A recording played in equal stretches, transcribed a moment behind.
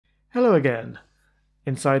Hello again.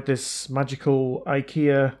 Inside this magical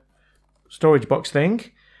IKEA storage box thing,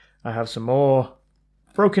 I have some more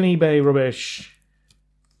broken eBay rubbish.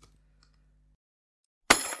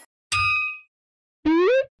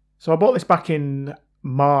 So I bought this back in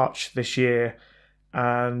March this year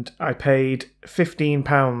and I paid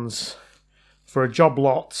 £15 for a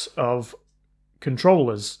Joblot of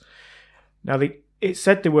controllers. Now it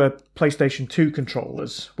said they were PlayStation 2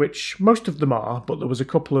 controllers, which most of them are, but there was a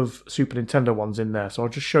couple of Super Nintendo ones in there, so I'll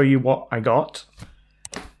just show you what I got.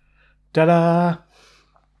 Ta-da!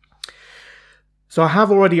 So I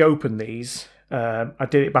have already opened these. I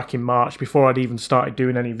did it back in March before I'd even started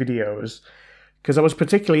doing any videos, because I was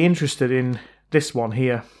particularly interested in this one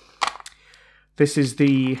here. This is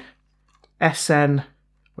the it's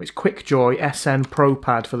QuickJoy SN Pro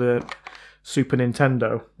Pad for the Super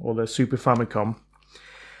Nintendo, or the Super Famicom.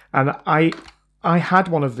 And I had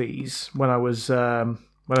one of these when I was a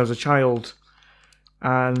child,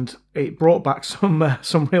 and it brought back some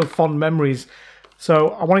real fond memories. So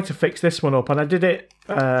I wanted to fix this one up, and I did it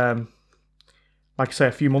like I say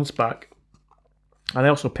a few months back. And I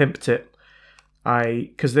also pimped it,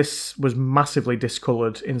 because this was massively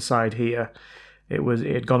discoloured inside here. It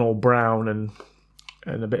had gone all brown and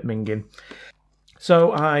a bit minging.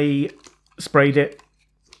 So I sprayed it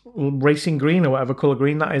racing green, or whatever colour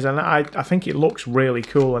green that is, and I think it looks really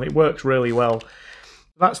cool and it works really well.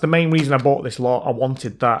 That's the main reason I bought this lot. I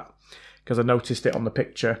wanted that because I noticed it on the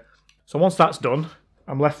picture. So once that's done,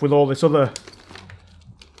 I'm left with all this other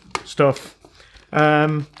stuff,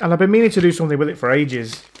 and I've been meaning to do something with it for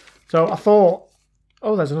ages. So I thought,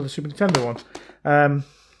 oh, there's another Super Nintendo one.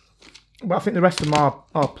 But I think the rest of them are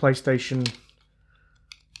PlayStation.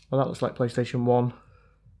 Well, that looks like PlayStation 1.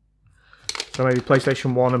 So maybe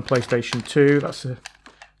PlayStation 1 and PlayStation 2. That's a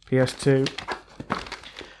PS2.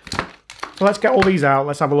 So let's get all these out.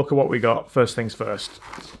 Let's have a look at what we got. First things first.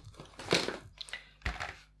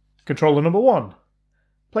 Controller number 1.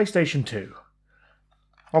 PlayStation 2.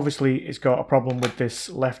 Obviously, it's got a problem with this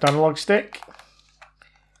left analog stick.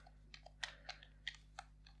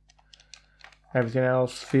 Everything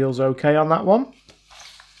else feels okay on that one.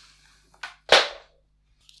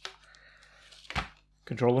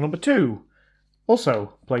 Controller number 2.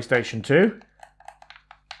 Also, PlayStation 2.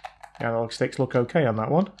 The analog sticks look okay on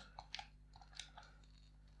that one.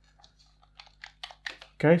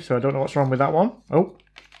 Okay, so I don't know what's wrong with that one. Oh.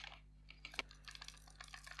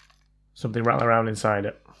 Something rattling around inside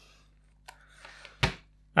it.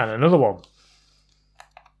 And another one.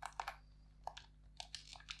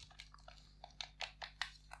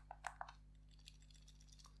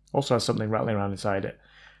 Also has something rattling around inside it.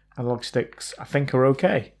 Analog sticks, I think, are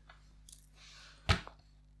okay.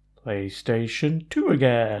 PlayStation 2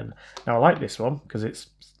 again. Now I like this one because it's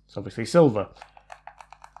obviously silver.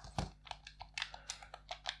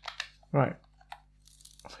 Right.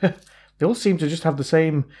 They all seem to just have the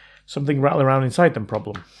same something rattling around inside them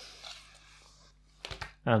problem.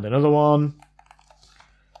 And another one.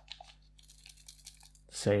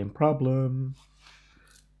 Same problem.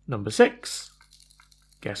 Number 6.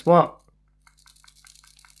 Guess what?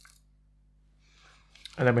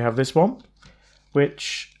 And then we have this one,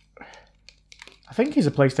 which I think is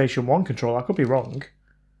a PlayStation 1 controller. I could be wrong.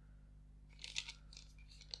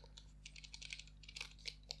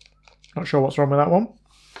 Not sure what's wrong with that one.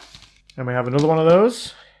 And we have another one of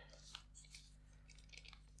those.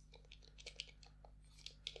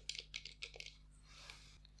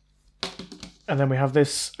 And then we have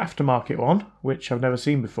this aftermarket one, which I've never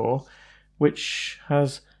seen before, which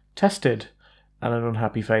has tested and an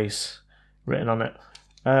unhappy face written on it.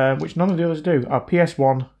 Which none of the others do. Our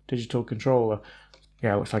PS1 digital controller.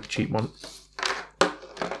 Yeah, looks like a cheap one.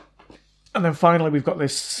 And then finally we've got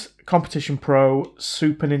this Competition Pro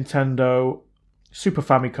Super Nintendo Super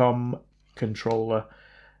Famicom controller,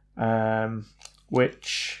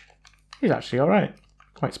 which is actually alright.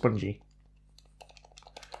 Quite spongy.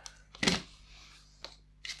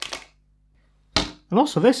 And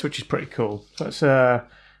also this, which is pretty cool. So it's an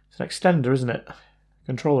extender, isn't it?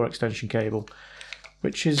 Controller extension cable.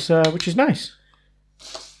 Which is nice.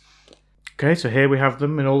 Okay, so here we have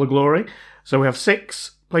them in all the glory. So we have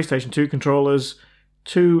 6 PlayStation 2 controllers,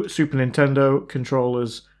 2 Super Nintendo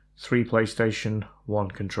controllers, 3 PlayStation 1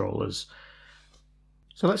 controllers.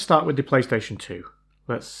 So let's start with the PlayStation 2.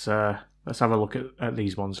 Let's have a look at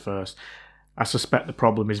these ones first. I suspect the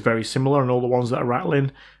problem is very similar on all the ones that are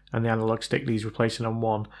rattling, and the analog stick needs replacing on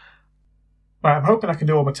one. Right, I'm hoping I can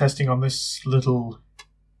do all my testing on this little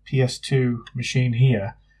PS2 machine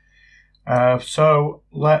here. So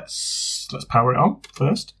let's power it on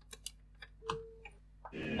first.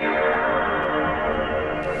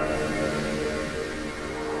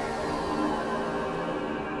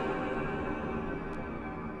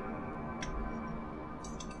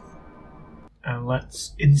 And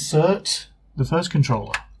let's insert the first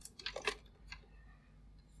controller.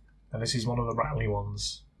 And this is one of the rattly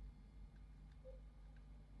ones.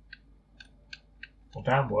 Well,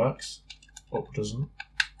 down works, up doesn't.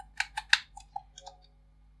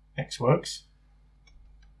 X works.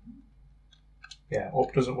 Yeah,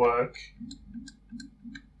 up doesn't work.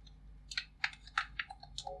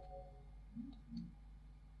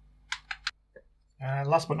 And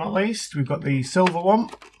last but not least, we've got the silver one.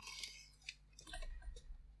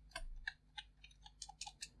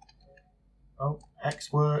 Oh,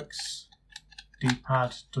 X works.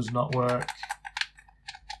 D-pad does not work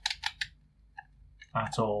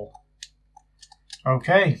at all.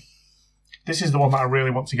 Okay, this is the one that I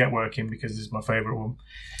really want to get working because this is my favourite one.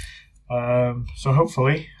 So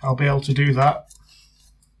hopefully I'll be able to do that.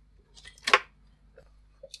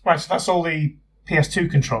 Right, so that's all the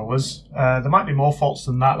PS2 controllers. There might be more faults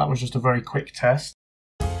than that. That was just a very quick test.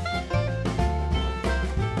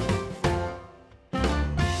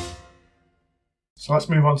 So let's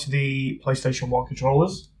move on to the PlayStation 1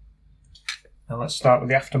 controllers. And let's start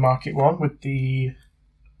with the aftermarket one with the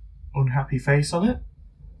unhappy face on it.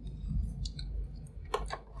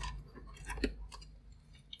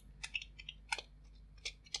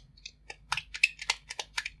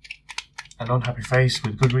 An unhappy face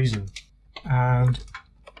with good reason. And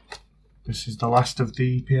this is the last of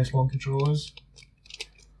the PS1 controllers.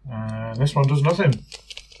 And this one does nothing.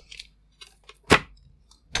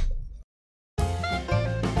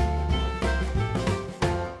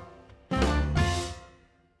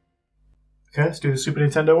 Okay, let's do the Super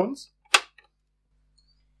Nintendo ones.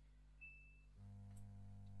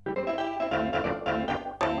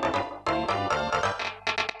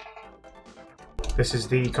 This is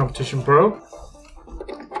the Competition Pro.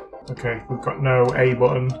 Okay, we've got no A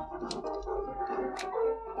button.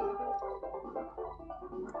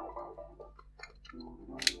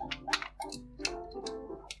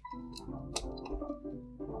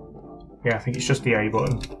 Yeah, I think it's just the A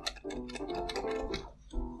button.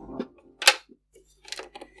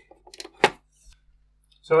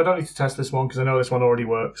 So I don't need to test this one because I know this one already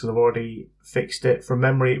works and I've already fixed it. From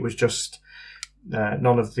memory it was just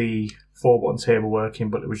none of the 4 buttons here were working,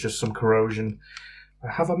 but it was just some corrosion.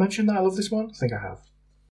 Have I mentioned that I love this one? I think I have.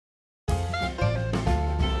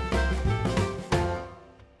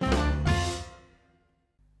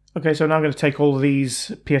 Okay, so now I'm going to take all of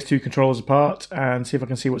these PS2 controllers apart and see if I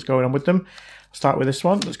can see what's going on with them. I'll start with this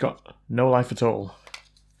one that's got no life at all.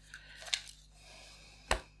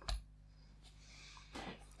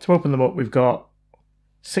 To open them up, we've got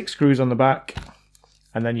 6 screws on the back,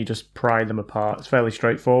 and then you just pry them apart. It's fairly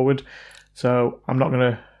straightforward. So I'm not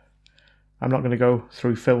gonna go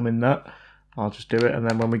through filming that. I'll just do it, and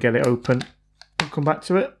then when we get it open, we'll come back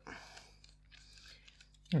to it.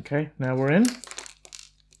 Okay, now we're in.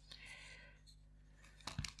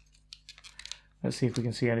 Let's see if we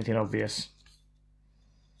can see anything obvious.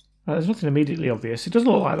 There's nothing immediately obvious. It doesn't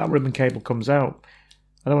look like that ribbon cable comes out.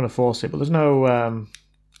 I don't want to force it, but there's no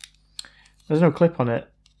clip on it.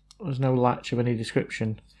 There's no latch of any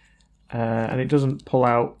description. And it doesn't pull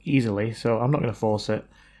out easily, so I'm not going to force it.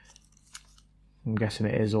 I'm guessing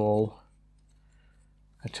it is all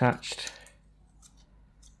attached.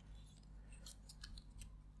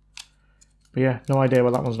 But yeah, no idea why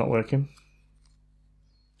that one's not working.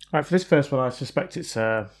 Right, for this first one, I suspect it's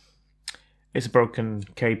a broken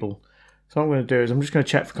cable. So what I'm going to do is I'm just going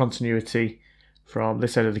to check for continuity from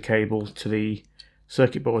this end of the cable to the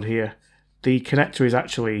circuit board here. The connector is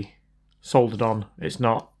actually soldered on. It's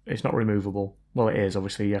not removable. Well, it is.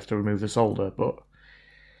 Obviously, you have to remove the solder, but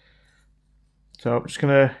so I'm just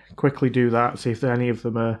going to quickly do that, see if any of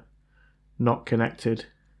them are not connected.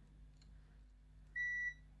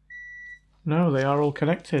 No, they are all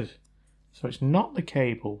connected. So it's not the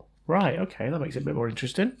cable. Right, okay, that makes it a bit more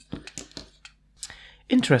interesting.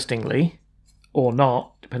 Interestingly, or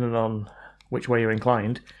not, depending on which way you're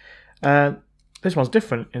inclined, this one's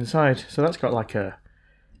different inside. So that's got like the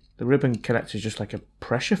ribbon connector is just like a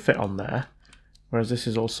pressure fit on there, whereas this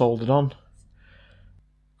is all soldered on.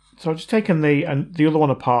 So I've just taken the other one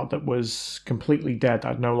apart that was completely dead, that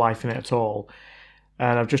had no life in it at all.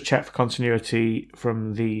 And I've just checked for continuity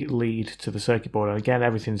from the lead to the circuit board, and again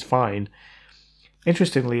everything's fine.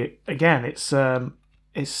 Interestingly, again it's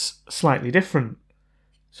slightly different.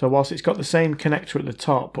 So whilst it's got the same connector at the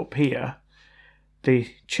top up here,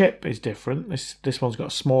 the chip is different. This one's got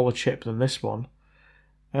a smaller chip than this one.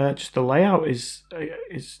 Just the layout is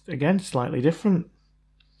again slightly different.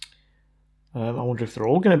 I wonder if they're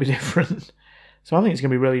all going to be different. So I think it's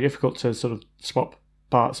going to be really difficult to sort of swap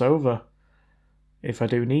parts over if I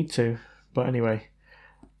do need to. But anyway,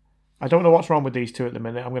 I don't know what's wrong with these two at the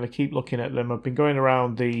minute. I'm going to keep looking at them. I've been going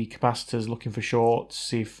around the capacitors looking for shorts,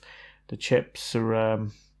 see if the chips are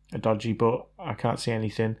dodgy, but I can't see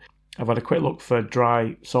anything. I've had a quick look for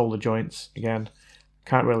dry solder joints. Again,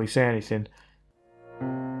 can't really see anything.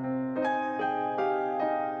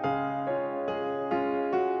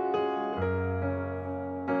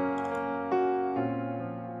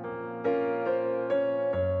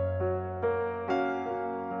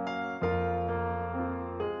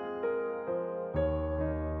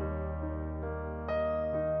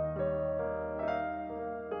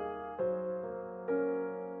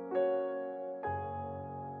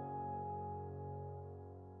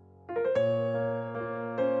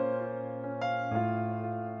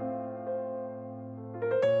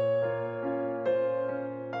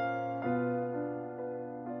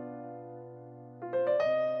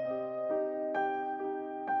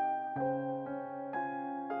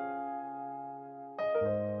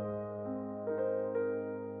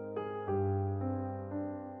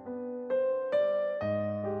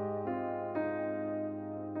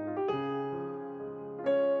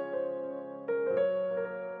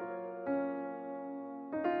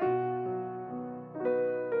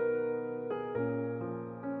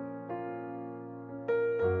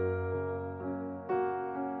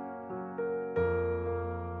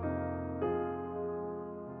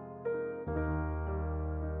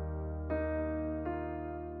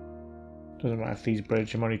 Doesn't matter if these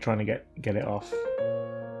bridge, I'm only trying to get it off.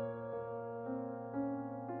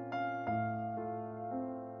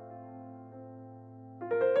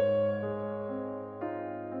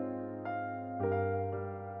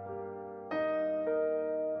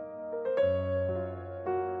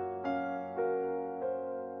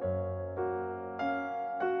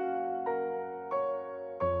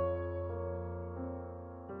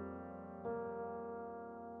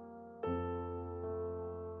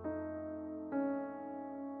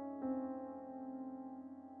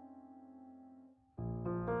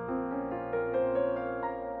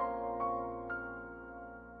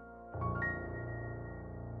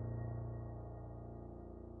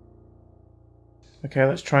 Okay,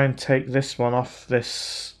 let's try and take this one off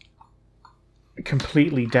this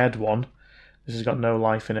completely dead one. This has got no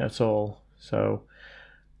life in it at all, so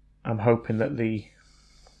I'm hoping that the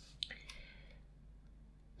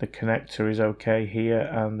connector is okay here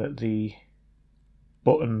and that the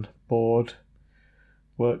button board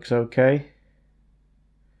works okay.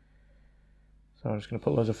 So I'm just going to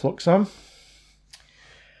put loads of flux on,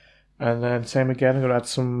 and then same again, I'm going to add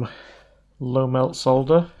some low melt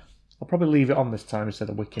solder. I'll probably leave it on this time instead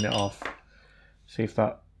of wicking it off. See if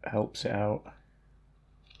that helps it out.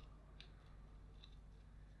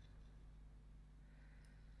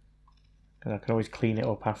 And I can always clean it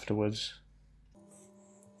up afterwards.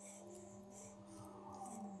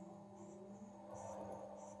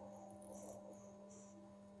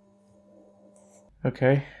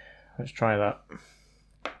 Okay, let's try that.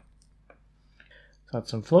 Let's add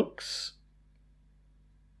some flux.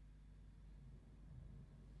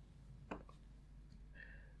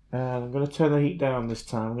 And I'm going to turn the heat down this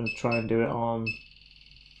time. I'm going to try and do it on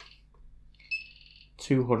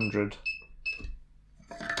 200.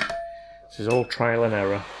 This is all trial and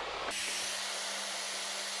error.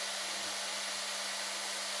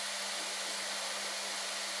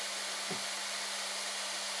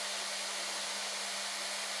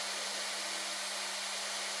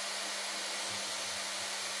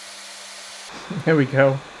 Here we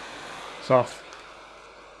go. It's off.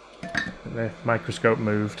 The microscope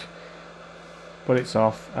moved, but it's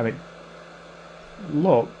off, and it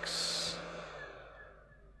looks...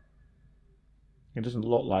 It doesn't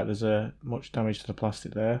look like there's much damage to the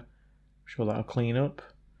plastic there. I'm sure that'll clean up.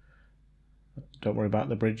 Don't worry about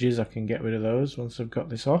the bridges, I can get rid of those once I've got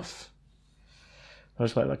this off. I'll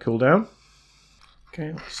just let that cool down.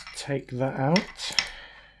 Okay, let's take that out.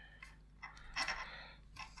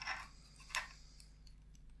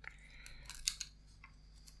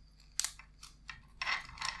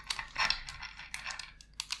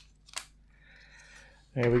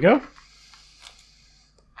 There we go.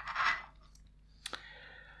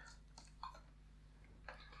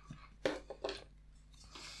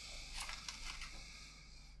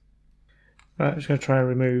 Right, I'm just going to try and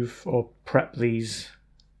remove or prep these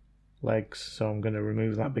legs. So I'm going to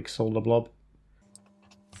remove that big solder blob.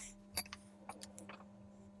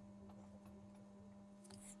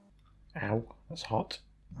 Ow, that's hot.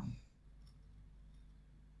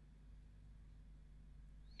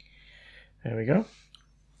 There we go.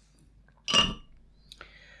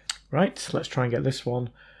 Right, let's try and get this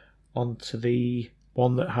one onto the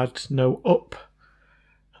one that had no up.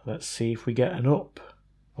 Let's see if we get an up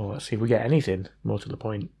Well, let's see if we get anything, more to the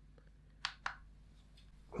point.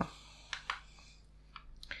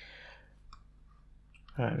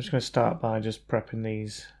 Right, I'm just going to start by just prepping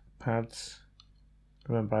these pads.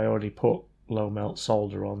 Remember, I already put low melt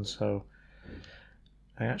solder on, so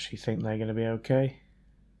I actually think they're going to be okay.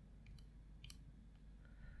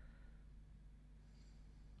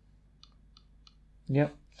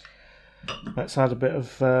 Yep. Let's add a bit of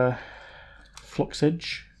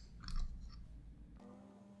fluxage.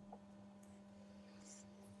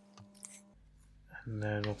 And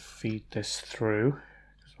then we'll feed this through,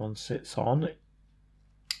 because once it's on,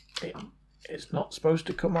 it's not supposed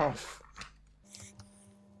to come off.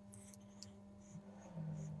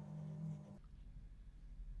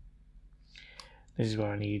 This is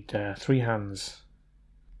where I need 3 hands.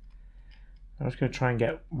 I'm just going to try and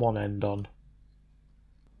get one end on.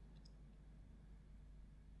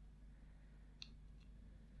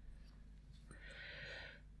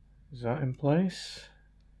 Is that in place?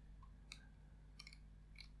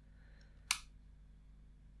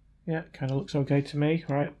 Yeah, kind of looks okay to me.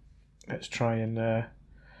 Right, let's try and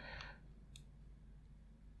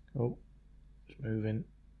oh, it's moving.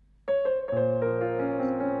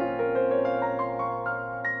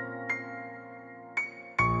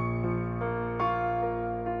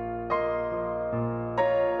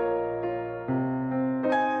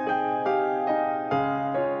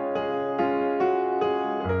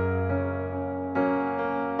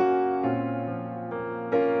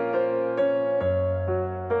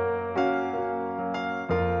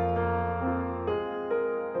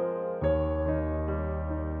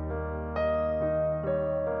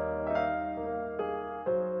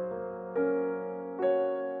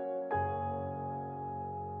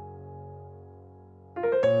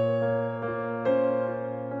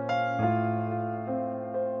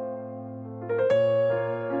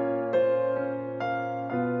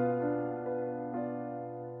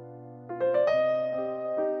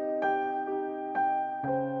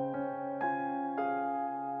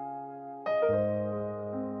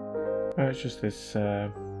 Oh, it's just this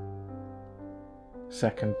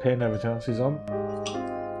second pin, everything else is on.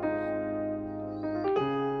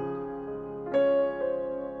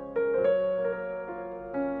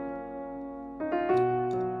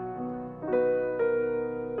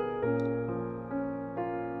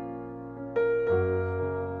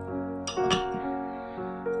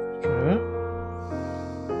 Try that.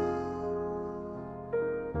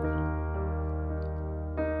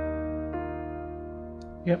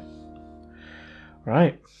 Yep.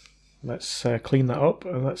 Right, let's clean that up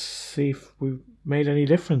and let's see if we've made any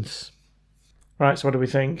difference. Right, so what do we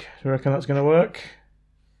think? Do you reckon that's going to work?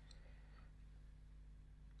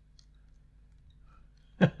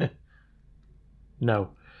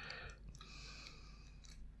 No.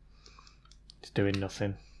 It's doing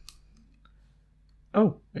nothing.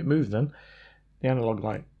 Oh, it moved then. The analog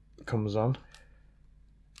light comes on.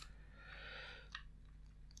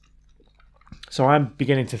 So I'm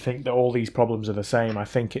beginning to think that all these problems are the same. I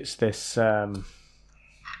think it's this. I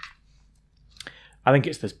think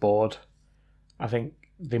it's this board. I think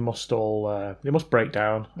they must all they must break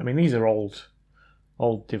down. I mean, these are old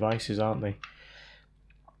devices, aren't they?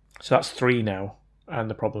 So that's 3 now, and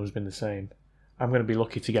the problem's been the same. I'm going to be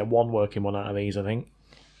lucky to get one working one out of these, I think.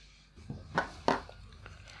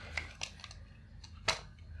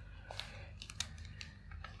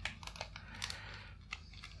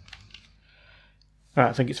 Right,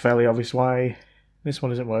 I think it's fairly obvious why this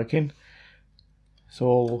one isn't working. It's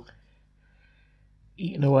all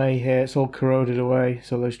eaten away here. It's all corroded away.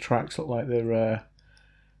 So those tracks look like they've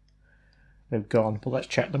gone. But let's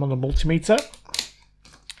check them on the multimeter.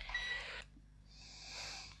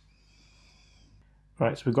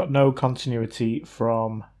 Right, so we've got no continuity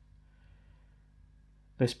from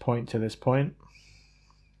this point to this point.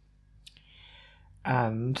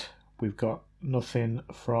 And we've got nothing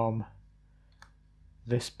from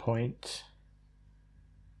this point.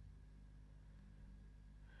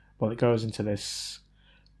 Well, it goes into this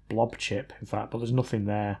blob chip, in fact, but there's nothing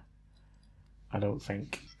there, I don't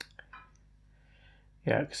think.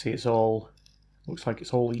 Yeah, you can see it's all, looks like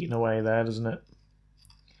it's all eaten away there, doesn't it?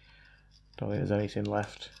 Don't think there's anything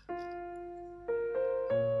left.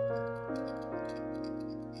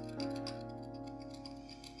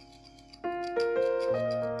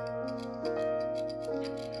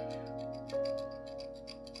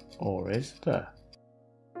 Or is there?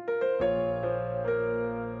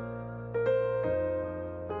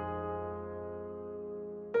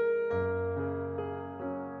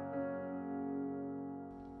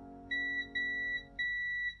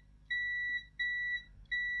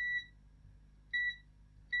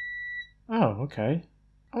 Oh, okay.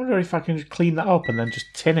 wonder if I can just clean that up and then just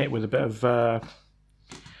tin it with a bit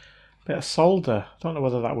of solder. I don't know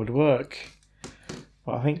whether that would work.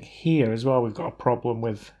 But I think here as well we've got a problem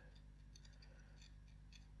with...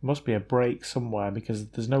 Must be a break somewhere because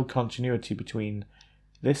there's no continuity between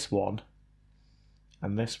this one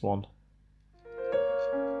and this one.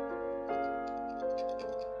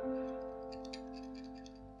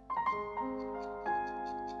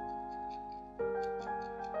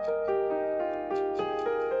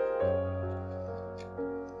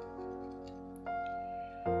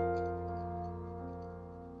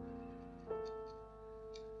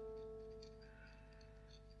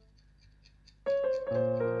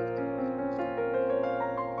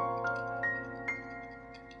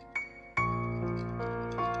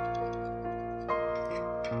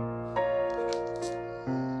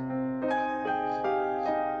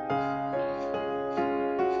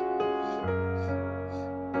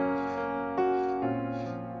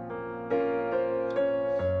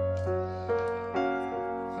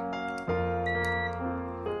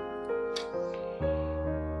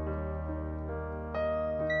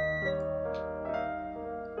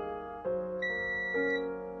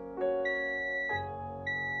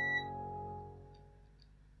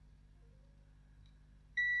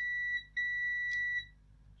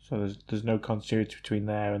 So there's no continuity between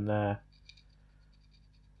there and there.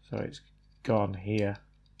 So it's gone here.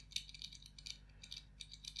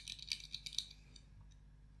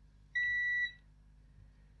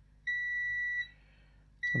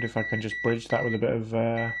 Wonder if I can just bridge that with a bit of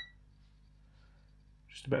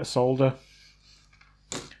just a bit of solder.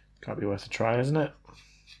 Can't be worth a try, isn't it?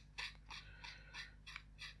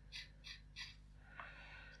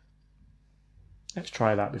 Let's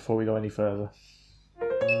try that before we go any further.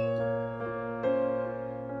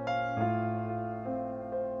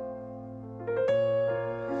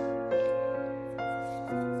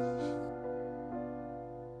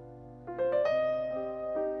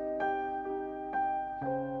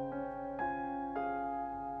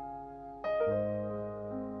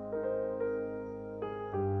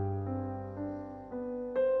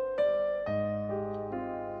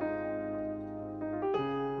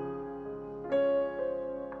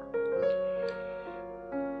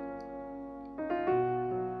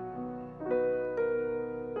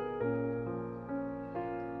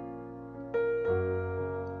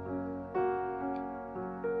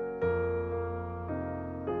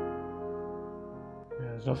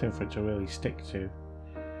 There's nothing for it to really stick to.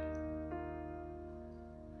 I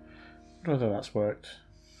wonder whether that's worked.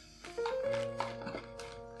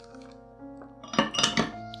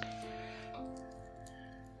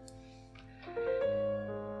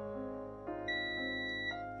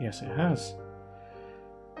 Yes, it has.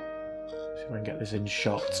 See if I can get this in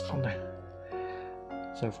shot on there.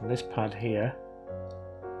 So from this pad here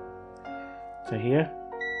to here,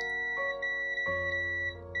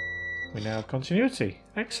 we now have continuity.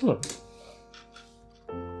 Excellent.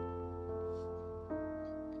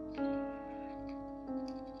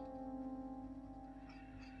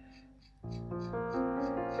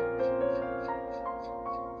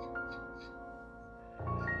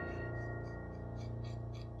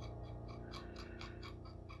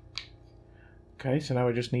 Okay, so now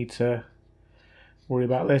we just need to worry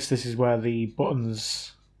about this. This is where the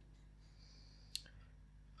buttons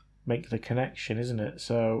make the connection, isn't it?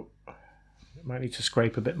 So might need to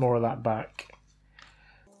scrape a bit more of that back.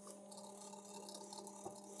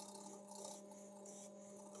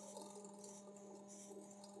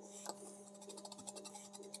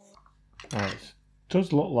 Alright, it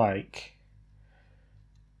does look like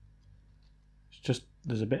it's just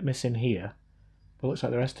there's a bit missing here, but it looks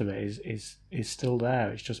like the rest of it is still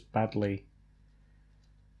there. It's just badly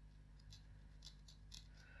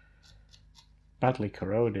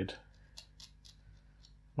corroded.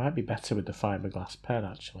 Might be better with the fiberglass pen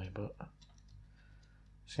actually, but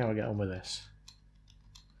see how I get on with this.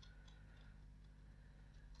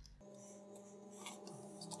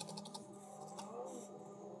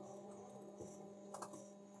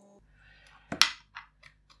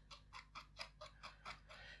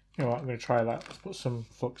 You know what, I'm going to try that. Let's put some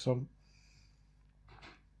flux on.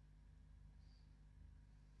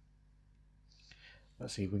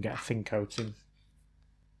 Let's see if we can get a thin coating.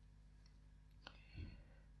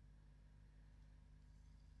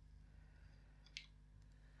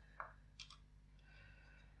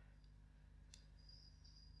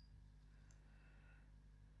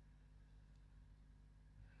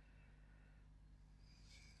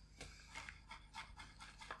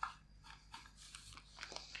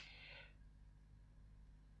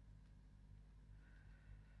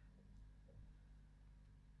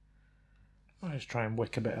 I'll just try and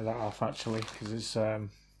wick a bit of that off actually, because it's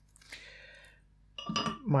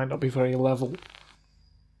might not be very level.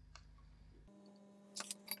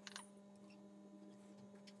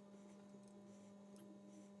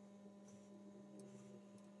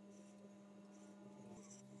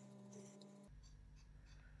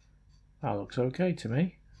 That looks okay to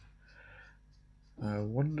me. I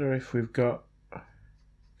wonder if we've got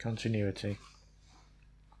continuity.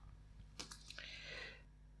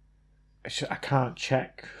 I can't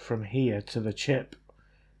check from here to the chip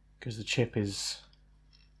because the chip is,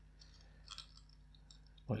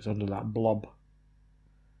 well, it's under that blob.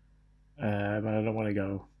 But I don't want to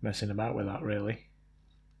go messing about with that really.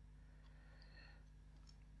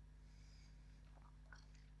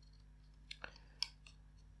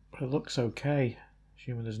 But it looks okay,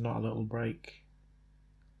 assuming there's not a little break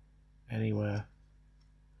anywhere.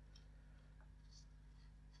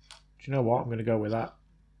 Do you know what? I'm going to go with that.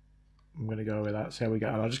 I'm going to go with that. See how we get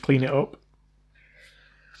on. I'll just clean it up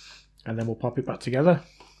and then we'll pop it back together.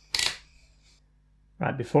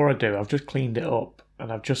 Right, before I do, I've just cleaned it up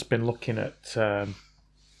and I've just been looking at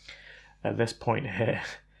this point here,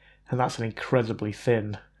 and that's an incredibly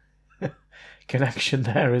thin connection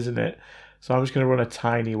there, isn't it? So I'm just going to run a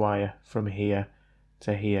tiny wire from here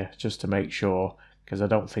to here just to make sure, because I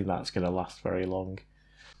don't think that's going to last very long.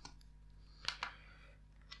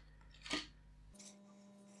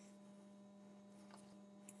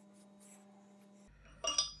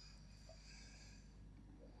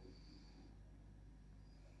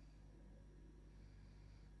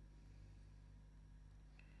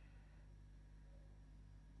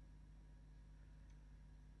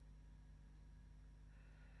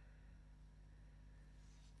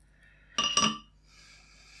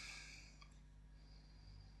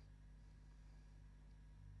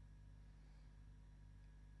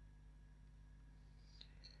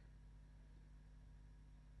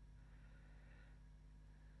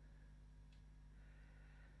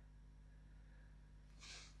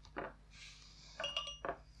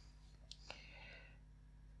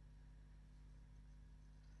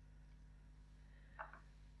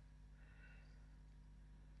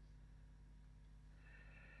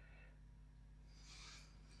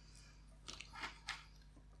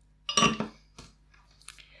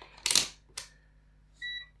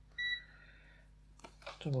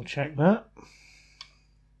 Double check that.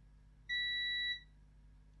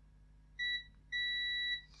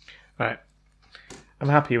 Right, I'm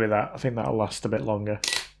happy with that. I think that'll last a bit longer.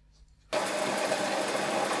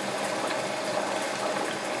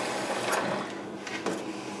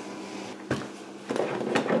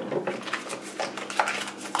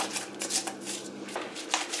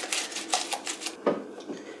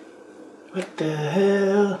 What the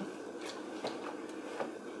hell?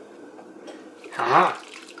 Ah!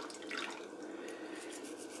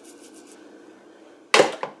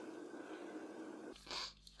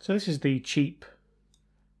 So this is the cheap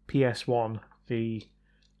PS1, the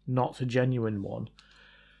not a genuine one.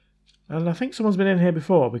 And I think someone's been in here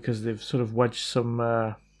before because they've sort of wedged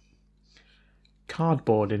some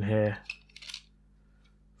cardboard in here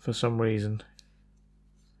for some reason.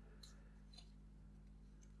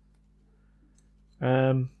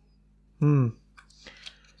 I'm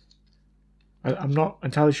not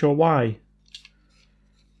entirely sure why.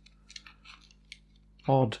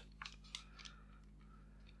 Odd.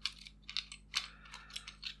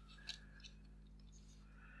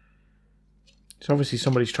 So obviously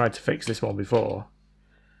somebody's tried to fix this one before.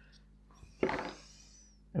 I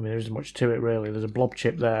mean, there isn't much to it really. There's a blob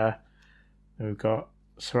chip there. And we've got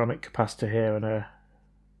a ceramic capacitor here and a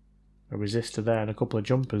resistor there and a couple of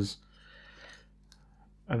jumpers.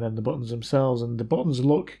 And then the buttons themselves, and the buttons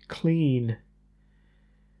look clean.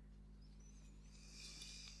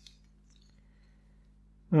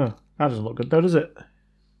 Oh, that doesn't look good though, does it?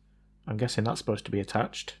 I'm guessing that's supposed to be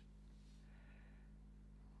attached.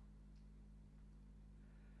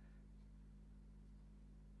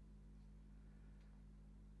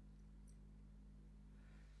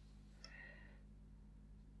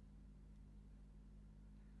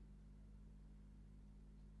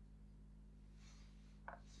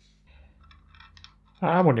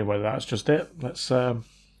 I'm wondering whether that's just it. Let's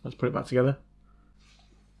put it back together.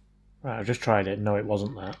 Right, I've just tried it. No, it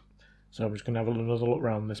wasn't that. So I'm just going to have another look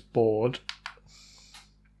around this board.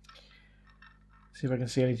 See if I can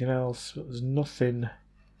see anything else. But there's nothing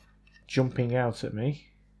jumping out at me.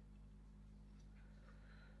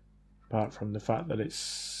 Apart from the fact that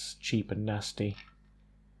it's cheap and nasty.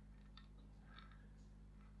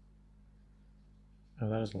 Oh,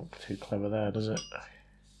 that doesn't look too clever there, does it?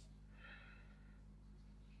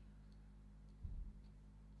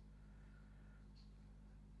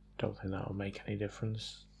 don't think that will make any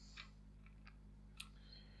difference.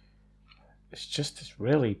 It's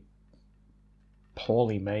really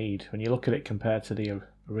poorly made when you look at it compared to the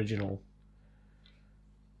original,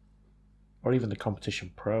 or even the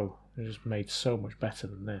Competition Pro. It's just made so much better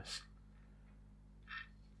than this.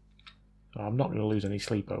 I'm not going to lose any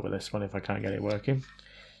sleep over this one if I can't get it working.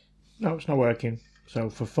 No, it's not working. So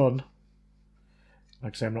for fun,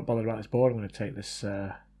 like I say, I'm not bothered about this board. I'm going to take this,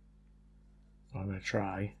 I'm going to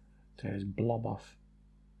try take this blob off.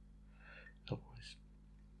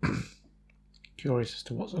 Curious as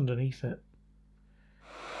to what's underneath it.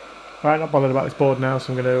 Right, not bothered about this board now,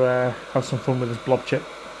 so I'm going to have some fun with this blob chip.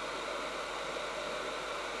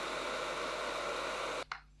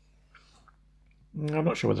 I'm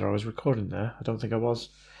not sure whether I was recording there. I don't think I was.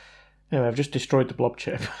 Anyway, I've just destroyed the blob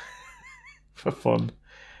chip for fun.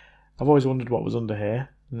 I've always wondered what was under here.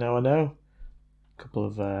 Now I know. A couple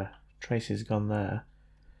of traces gone there.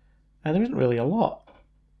 And there isn't really a lot.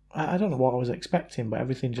 I don't know what I was expecting, but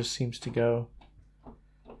everything just seems to go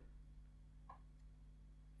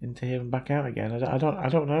into here and back out again. I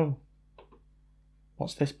don't know.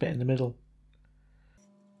 What's this bit in the middle?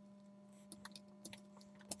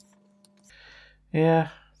 Yeah.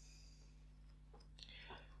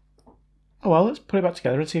 Oh well, let's put it back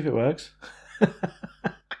together and see if it works.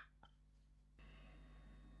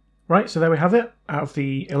 Right, so there we have it. Out of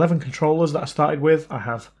the 11 controllers that I started with, I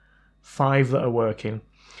have 5 that are working.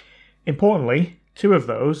 Importantly, 2 of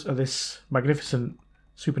those are this magnificent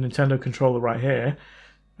Super Nintendo controller right here,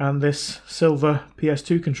 and this silver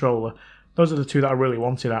PS2 controller. Those are the 2 that I really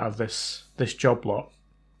wanted out of this Joblot.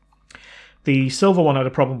 The silver one had a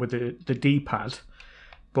problem with the D-pad,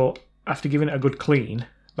 but after giving it a good clean,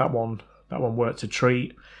 that one worked a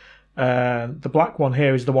treat. The black one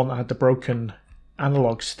here is the one that had the broken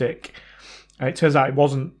analog stick. It turns out it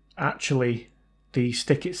wasn't actually the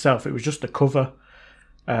stick itself; it was just the cover.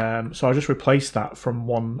 So I just replaced that from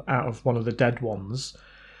one of the dead ones,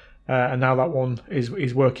 and now that one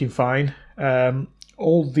is working fine.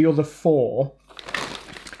 All the other 4,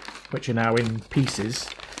 which are now in pieces.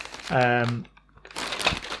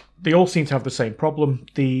 They all seem to have the same problem.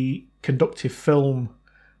 The conductive film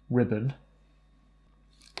ribbon,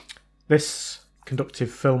 this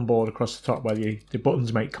conductive film board across the top where the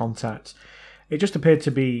buttons make contact, it just appeared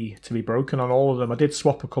to be broken on all of them. I did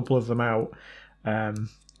swap a couple of them out,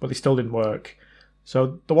 but they still didn't work.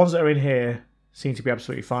 So the ones that are in here seem to be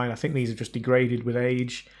absolutely fine. I think these have just degraded with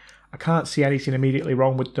age. I can't see anything immediately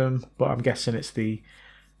wrong with them, but I'm guessing it's is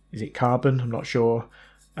it carbon? I'm not sure.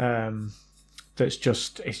 It's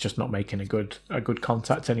just not making a good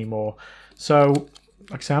contact anymore. So,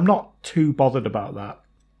 like I say, I'm not too bothered about that.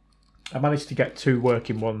 I managed to get 2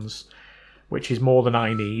 working ones, which is more than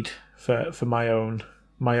I need for my own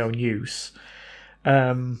use.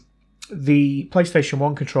 The PlayStation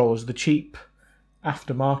 1 controllers, the cheap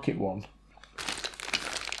aftermarket one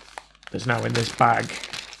that's now in this bag,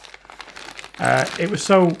 it was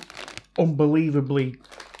so unbelievably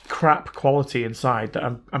crap quality inside that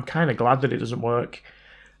I'm kind of glad that it doesn't work.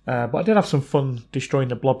 But I did have some fun destroying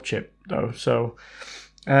the blob chip though. So,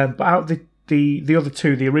 but out of the other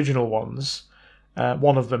 2, the original ones,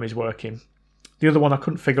 one of them is working. The other one I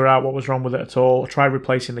couldn't figure out what was wrong with it at all. I tried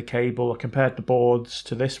replacing the cable. I compared the boards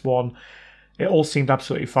to this one. It all seemed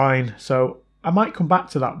absolutely fine. So I might come back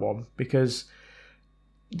to that one because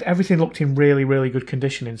everything looked in really, really good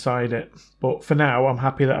condition inside it. But for now, I'm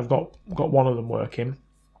happy that I've got one of them working.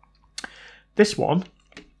 This one,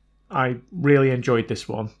 I really enjoyed this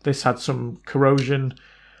one. This had some corrosion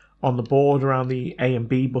on the board around the A and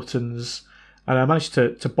B buttons, and I managed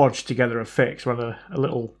to bodge together a fix. Ran a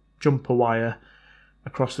little jumper wire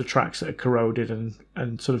across the tracks that had corroded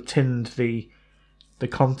and sort of tinned the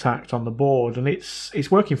contact on the board, and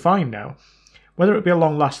it's working fine now. Whether it be a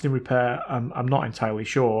long-lasting repair, I'm not entirely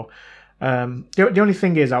sure. The only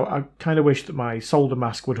thing is, I kind of wish that my solder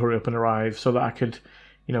mask would hurry up and arrive so that I could,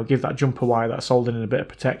 give that jumper wire that I soldered in a bit of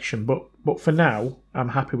protection. But for now, I'm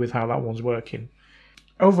happy with how that one's working.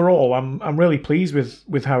 Overall, I'm really pleased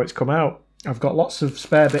with how it's come out. I've got lots of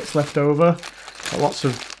spare bits left over, got lots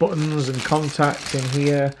of buttons and contacts in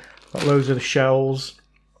here, got loads of the shells.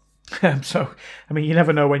 So, I mean, you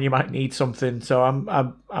never know when you might need something. So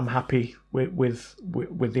I'm happy with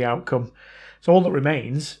the outcome. So all that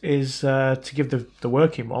remains is to give the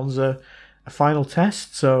working ones a final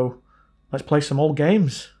test. So let's play some old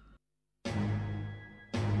games.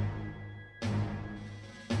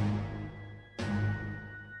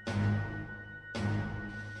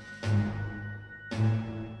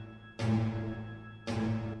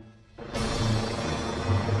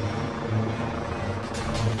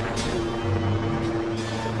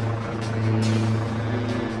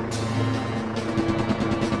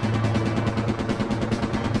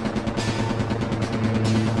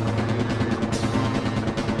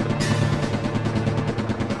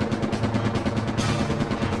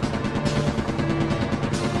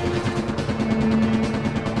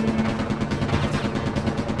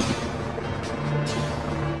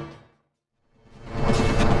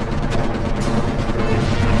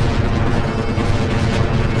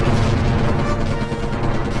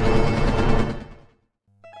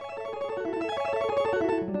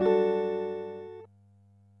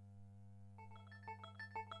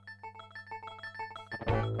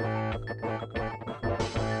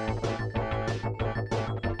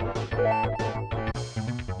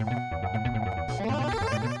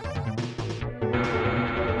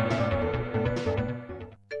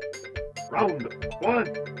 Round one,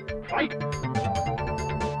 fight!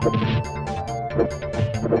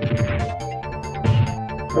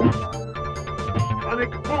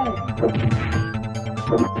 Sonic boom!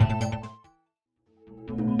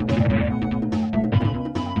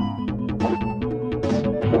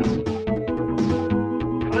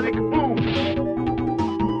 Sonic boom!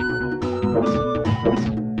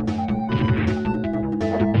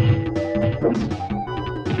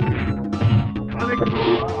 Sonic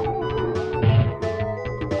boom!